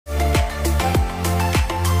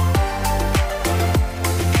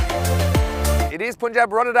It is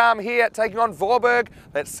Punjab Rotterdam here taking on Voorburg.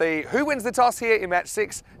 Let's see who wins the toss here in match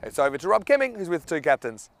 6. It's over to Rob Kemming, who's with 2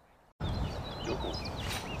 captains.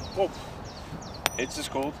 Whoa. It's is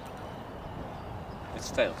cold. It's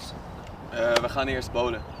tails. We gaan eerst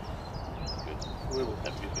bowlen.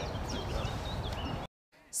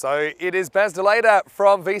 So it is Baz DeLader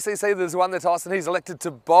from VCC that's won the toss, and he's elected to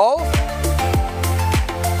bowl.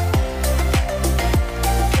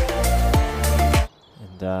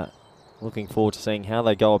 And looking forward to seeing how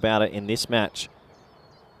they go about it in this match.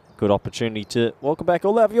 Good opportunity to welcome back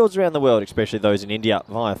all our viewers around the world, especially those in India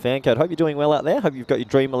via FanCode. Hope you're doing well out there. Hope you've got your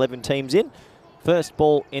Dream 11 teams in. First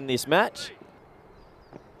ball in this match.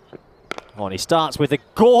 Oh, and he starts with a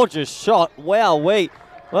gorgeous shot. Wowee.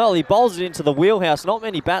 Well, he bowls it into the wheelhouse. Not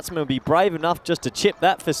many batsmen would be brave enough just to chip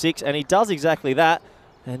that for 6, and he does exactly that.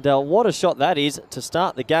 And what a shot that is to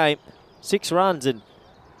start the game. 6 runs, and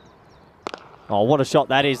oh, what a shot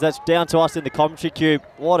that is. That's down to us in the commentary cube.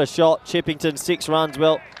 What a shot. Chippington, 6 runs.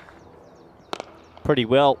 Well, pretty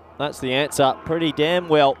well. That's the answer. Pretty damn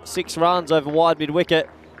well. 6 runs over wide mid-wicket.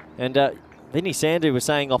 And Vinny Sandhu was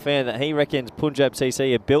saying off-air that he reckons Punjab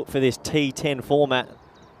CC are built for this T10 format.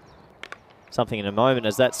 Something in a moment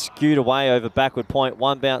as that skewed away over backward point.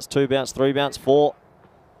 1 bounce, 2 bounce, 3 bounce, 4.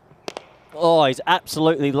 Oh, he's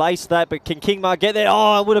absolutely laced that, but can Kingma get there?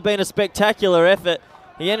 Oh, it would have been a spectacular effort.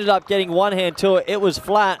 He ended up getting one hand to it. It was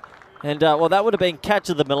flat. And, well, that would have been catch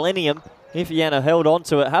of the millennium if he had held on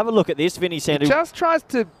to it. Have a look at this, Vinny Sandhu. He just tries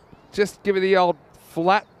to just give it the old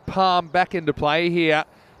flat palm back into play here.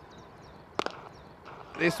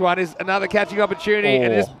 This one is another catching opportunity,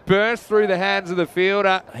 and it just bursts through the hands of the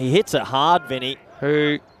fielder. He hits it hard, Vinny.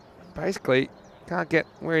 Who basically can't get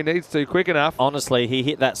where he needs to quick enough. Honestly, he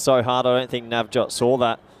hit that so hard, I don't think Navjot saw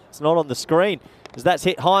that. It's not on the screen. As that's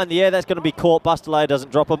hit high in the air, that's going to be caught. Bustler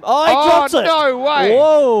doesn't drop him. Oh, he drops it! No way!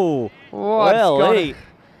 Whoa! What's well, he...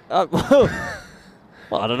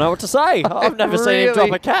 well, I don't know what to say. I've never seen him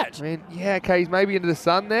drop a catch. I mean, yeah, okay, he's maybe into the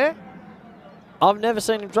sun there. I've never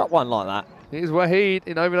seen him drop one like that. Here's Waheed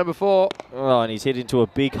in over number 4. Oh, and he's hit into a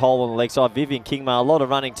big hole on the leg side. Vivian Kingma, a lot of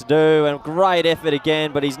running to do, and great effort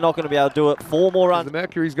again, but he's not going to be able to do it. 4 more runs. The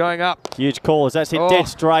Mercury's going up. Huge cause. That's hit dead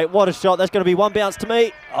straight. What a shot. That's going to be 1 bounce to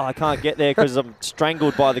me. Oh, I can't get there because I'm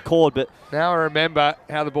strangled by the cord, but... Now I remember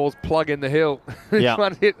how the balls plug in the hill. This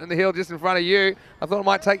one hit in the hill just in front of you. I thought it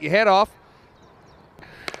might take your head off.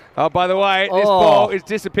 Oh, by the way, this ball is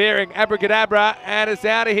disappearing. Abracadabra, and it's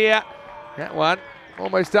out of here. That one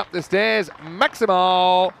almost up the stairs.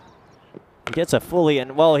 Maximal. He gets a fully,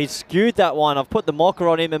 and well, he's skewed that one. I've put the mocker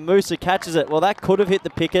on him, and Musa catches it. Well, that could have hit the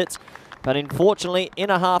pickets, but unfortunately,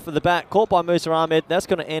 inner half of the bat, caught by Musa Ahmed. That's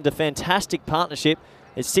going to end a fantastic partnership.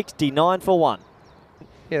 It's 69 for 1.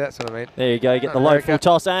 Yeah, that's what I mean. There you go. You get the low full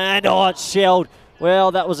toss, and it's shelled.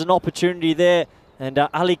 Well, that was an opportunity there. And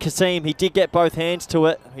Ali Kasim, he did get both hands to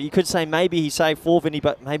it. You could say maybe he saved 4, Vinny,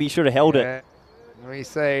 but maybe he should have held it. We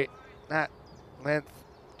say that length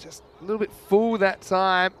just a little bit full that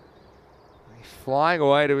time. He's flying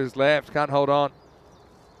away to his left, can't hold on.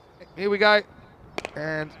 Here we go.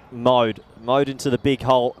 And Mode into the big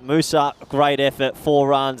hole. Musa, great effort, 4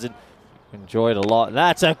 runs, and enjoyed a lot.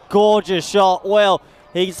 That's a gorgeous shot. Well,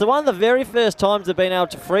 he's the one of the very first times they've been able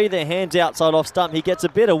to free their hands outside off stump. He gets a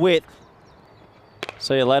bit of width.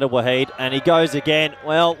 See you later, Waheed. And he goes again.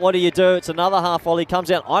 Well, what do you do? It's another half volley. Comes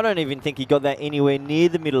out. I don't even think he got that anywhere near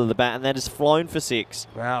the middle of the bat, and that has flown for 6.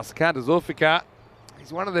 Wow, Sikandar Zulfikar.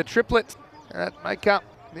 He's one of the triplets that make up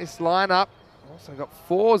this lineup. Also got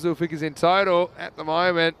 4 Zulfikars in total at the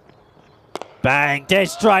moment. Bang, dead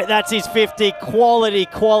straight. That's his 50.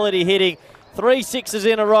 Quality hitting. 3 sixes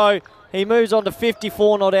in a row. He moves on to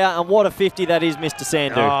 54 not out, and what a 50 that is, Mr.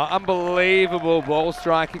 Sandhu. Oh, unbelievable ball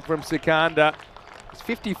striking from Sikandar. He's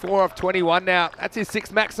 54 off 21 now. That's his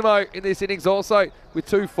 6th Maximo in this innings also, with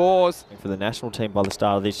 2 4s. For the national team by the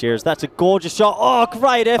start of this year. That's a gorgeous shot. Oh,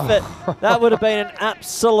 great effort. That would have been an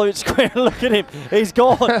absolute square. Look at him. He's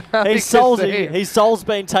gone. His soul's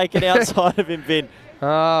been taken outside of him, Vin.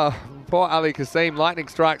 Oh, poor Ali Kasim. Lightning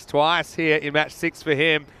strikes twice here in match 6 for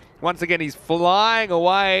him. Once again, he's flying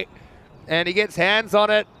away, and he gets hands on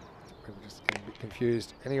it. I'm just getting a bit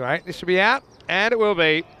confused. Anyway, this should be out, and it will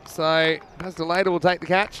be. So, Baz DeLader will take the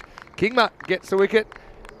catch. Kingma gets the wicket.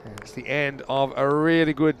 And it's the end of a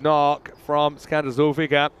really good knock from Sikandar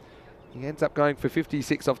Zulfikar. He ends up going for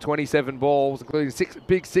 56 off 27 balls, including 6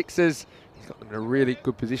 big sixes. He's got them in a really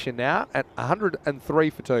good position now at 103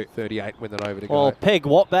 for 2, 38 with an over to go. Well, peg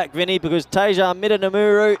Watt back, Vinny, because Teja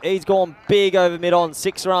Middanamuru, he's gone big over mid on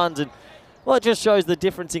 6 runs. And well, it just shows the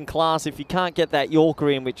difference in class. If you can't get that Yorker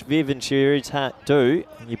in, which Viv and Shearage do,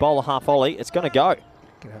 and you bowl a half volley, it's going to go.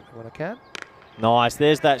 Get out when I can. Nice,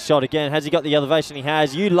 there's that shot again. Has he got the elevation? He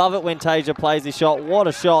has. You love it when Tasia plays this shot. What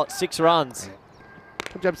a shot, 6 runs.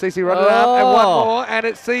 Good job, CC Rotterdam, and one more, and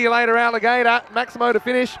it's see you later, Alligator. Maximo to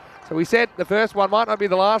finish. So we said the first one might not be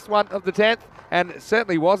the last one of the 10th, and it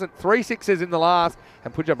certainly wasn't. 3 sixes in the last,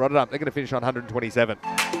 and Punjab Rotterdam, they're going to finish on 127.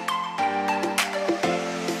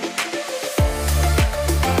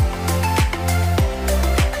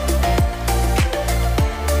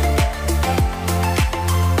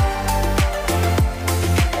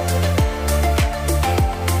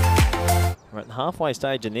 We're at the halfway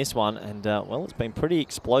stage in this one, and well, it's been pretty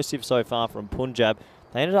explosive so far from Punjab.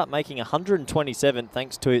 They ended up making 127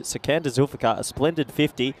 thanks to Sikander Zulfikar, a splendid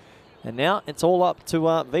 50. And now it's all up to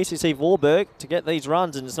VCC Voorburg to get these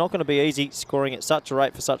runs, and it's not going to be easy scoring at such a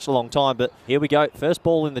rate for such a long time. But here we go, first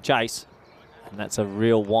ball in the chase. And that's a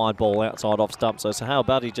real wide ball outside off stump. So Sahal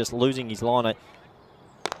Buddy just losing his liner.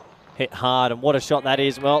 Hit hard, and what a shot that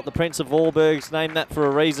is. Well, the Prince of Voorburg's named that for a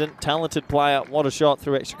reason. Talented player, what a shot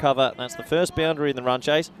through extra cover. That's the first boundary in the run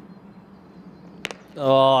chase.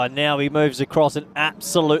 Oh, now he moves across and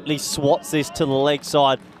absolutely swats this to the leg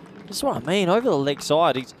side. That's what I mean, over the leg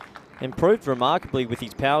side. He's improved remarkably with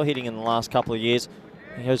his power hitting in the last couple of years.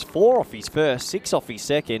 He goes 4 off his first, 6 off his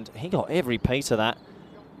second. He got every piece of that.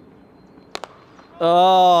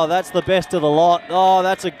 Oh, that's the best of the lot. Oh,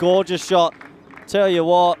 that's a gorgeous shot. Tell you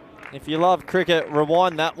what, if you love cricket,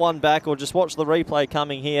 rewind that one back or just watch the replay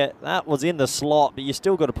coming here. That was in the slot, but you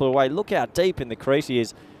still got to put away. Look how deep in the crease he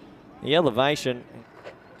is. The elevation.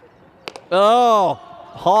 Oh,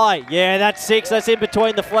 high. Yeah, that's 6. That's in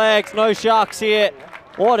between the flags. No sharks here.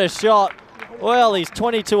 What a shot. Well, he's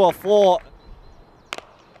 22 off 4.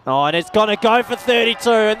 Oh, and it's going to go for 32,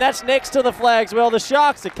 and that's next to the flags. Well, the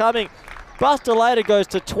Sharks are coming. Buster later goes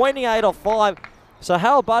to 28 off 5. So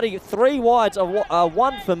Hal Buddy, 3 wides,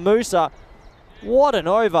 1 for Musa. What an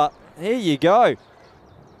over. Here you go.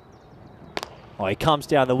 Oh, he comes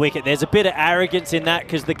down the wicket. There's a bit of arrogance in that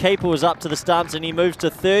because the keeper was up to the stumps and he moves to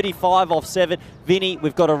 35 off 7. Vinny,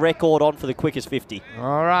 we've got a record on for the quickest 50.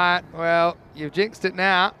 All right, well, you've jinxed it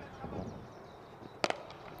now.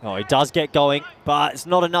 Oh, he does get going, but it's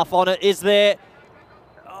not enough on it, is there?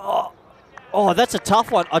 Oh, that's a tough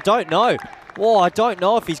one. I don't know. Oh, I don't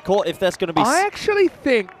know if he's caught, if that's going to be... I actually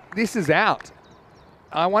think this is out.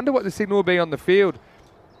 I wonder what the signal will be on the field.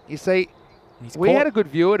 You see, we had a good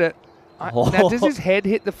view at it. Now, does his head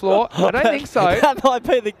hit the floor? I don't think so. That might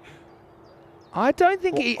be the... I don't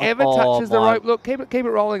think he ever touches the rope. Look, keep it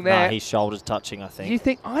rolling there. Nah, his shoulder's touching, I think. You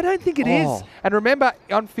think? I don't think it is. And remember,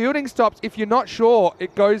 on fielding stops, if you're not sure,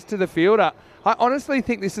 it goes to the fielder. I honestly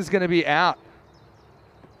think this is going to be out.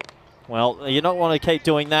 Well, you don't want to keep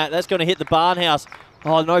doing that. That's going to hit the barnhouse.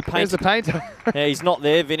 Oh, no paint. There's the painter. Yeah, he's not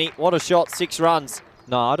there, Vinny. What a shot, 6 runs.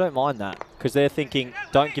 No, I don't mind that because they're thinking,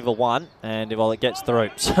 don't give a 1, and well, it gets through.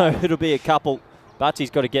 So it'll be a couple, but he's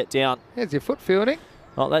got to get down. There's your foot fielding.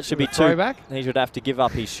 Well, that should be 2. Throwback. He should have to give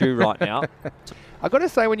up his shoe right now. I've got to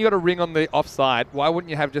say, when you got a ring on the offside, why wouldn't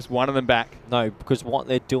you have just one of them back? No, because what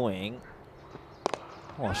they're doing...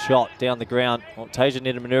 Oh, shot down the ground. Well, Tasia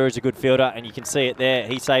Nidamanura is a good fielder, and you can see it there.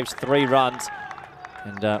 He saves 3 runs.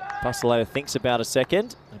 And Bustalato thinks about a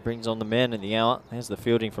second. He brings on the man in the hour. There's the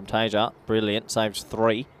fielding from Tasia. Brilliant. Saves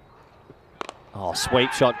 3. Oh,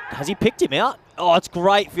 sweep shot. Has he picked him out? Oh, it's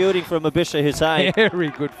great fielding from Abisha Hussain. Very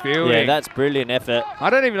good fielding. Yeah, that's brilliant effort. I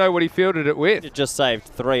don't even know what he fielded it with. It just saved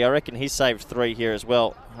 3. I reckon he saved 3 here as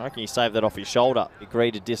well. I reckon he saved that off his shoulder. Agree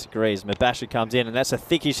to disagree as Mabasha comes in, and that's a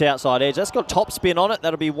thickish outside edge. That's got top spin on it.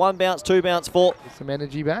 That'll be 1 bounce, 2 bounce, 4. Get some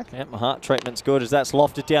energy back. Yeah, my heart treatment's good as that's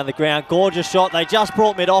lofted down the ground. Gorgeous shot. They just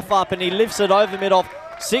brought mid-off up, and he lifts it over mid-off.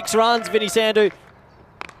 6 runs, Vinny Sandhu.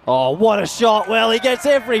 Oh, what a shot. Well, he gets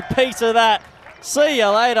every piece of that. See you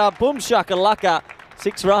later. Boom shakalaka.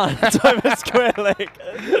 6 runs over square leg.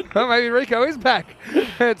 Well, maybe Rico is back.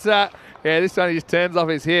 It's yeah, this one he just turns off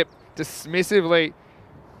his hip dismissively.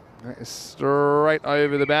 Straight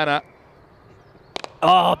over the banner.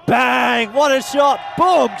 Oh, bang! What a shot!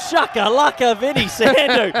 Boom! Shakalaka, Vinny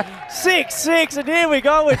Sandhu. 6-6, and here we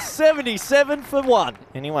go. It's 77 for 1.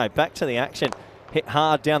 Anyway, back to the action. Hit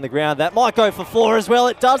hard down the ground. That might go for 4 as well.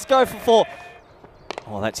 It does go for 4.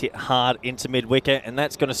 Oh, that's hit hard into mid-wicket, and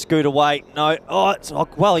that's going to scoot away. No,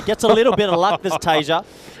 well, he gets a little bit of luck, this Tasia.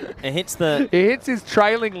 It hits the... He hits his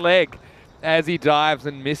trailing leg as he dives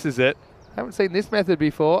and misses it. Haven't seen this method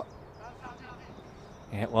before.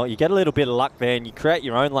 Yeah, well, you get a little bit of luck there, and you create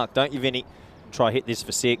your own luck, don't you, Vinny? Try hit this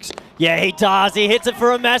for 6. Yeah, he does. He hits it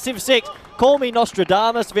for a massive 6. Call me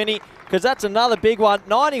Nostradamus, Vinny, because that's another big one.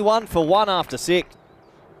 91 for 1 after 6.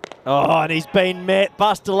 Oh, and he's been met.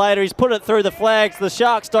 Buster later, he's put it through the flags. The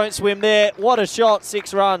Sharks don't swim there. What a shot,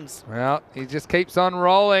 6 runs. Well, he just keeps on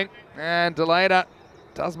rolling, and Delata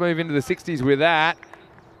does move into the 60s with that.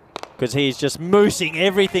 Because he's just moosing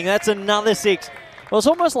everything. That's another 6. Well, it's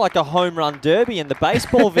almost like a home run derby in the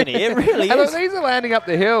baseball, Vinny. It really And is. look, these are landing up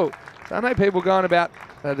the hill. So I know people going about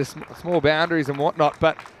the small boundaries and whatnot,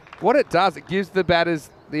 but what it does, it gives the batters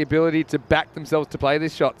the ability to back themselves to play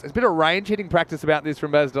these shots. There's a bit of range hitting practice about this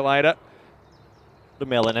from Baz Delata. The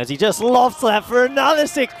melon as he just lofts that for another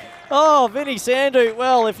 6. Oh, Vinny Sandu.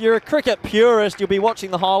 Well, if you're a cricket purist, you'll be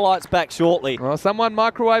watching the highlights back shortly. Well, someone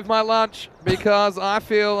microwave my lunch because I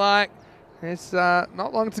feel like it's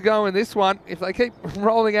not long to go in this one. If they keep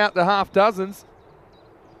rolling out the half dozens.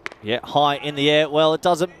 Yeah, high in the air. Well, it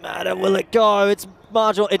doesn't matter. Will it go? It's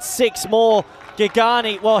marginal. It's 6 more.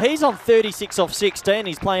 Gagani, well, he's on 36 off 16.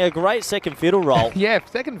 He's playing a great second fiddle role. Yeah,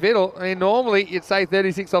 second fiddle. I mean, normally you'd say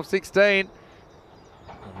 36 off 16.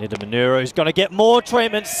 Nidamanuru's going to get more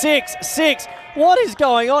treatment. 6, 6. What is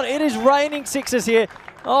going on? It is raining 6s here.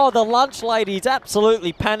 Oh, the lunch lady is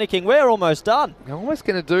absolutely panicking. We're almost done. I'm almost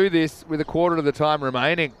going to do this with a quarter of the time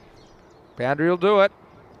remaining. Boundary will do it.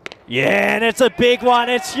 Yeah, and it's a big one.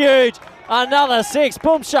 It's huge. Another 6.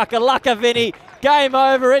 Boom shakalaka, Vinny. Game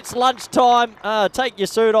over. It's lunchtime. Take your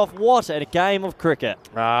suit off. What a game of cricket.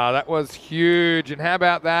 Ah, that was huge. And how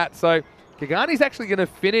about that? So Gagani's actually going to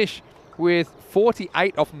finish with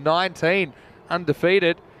 48 off 19,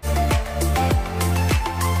 undefeated.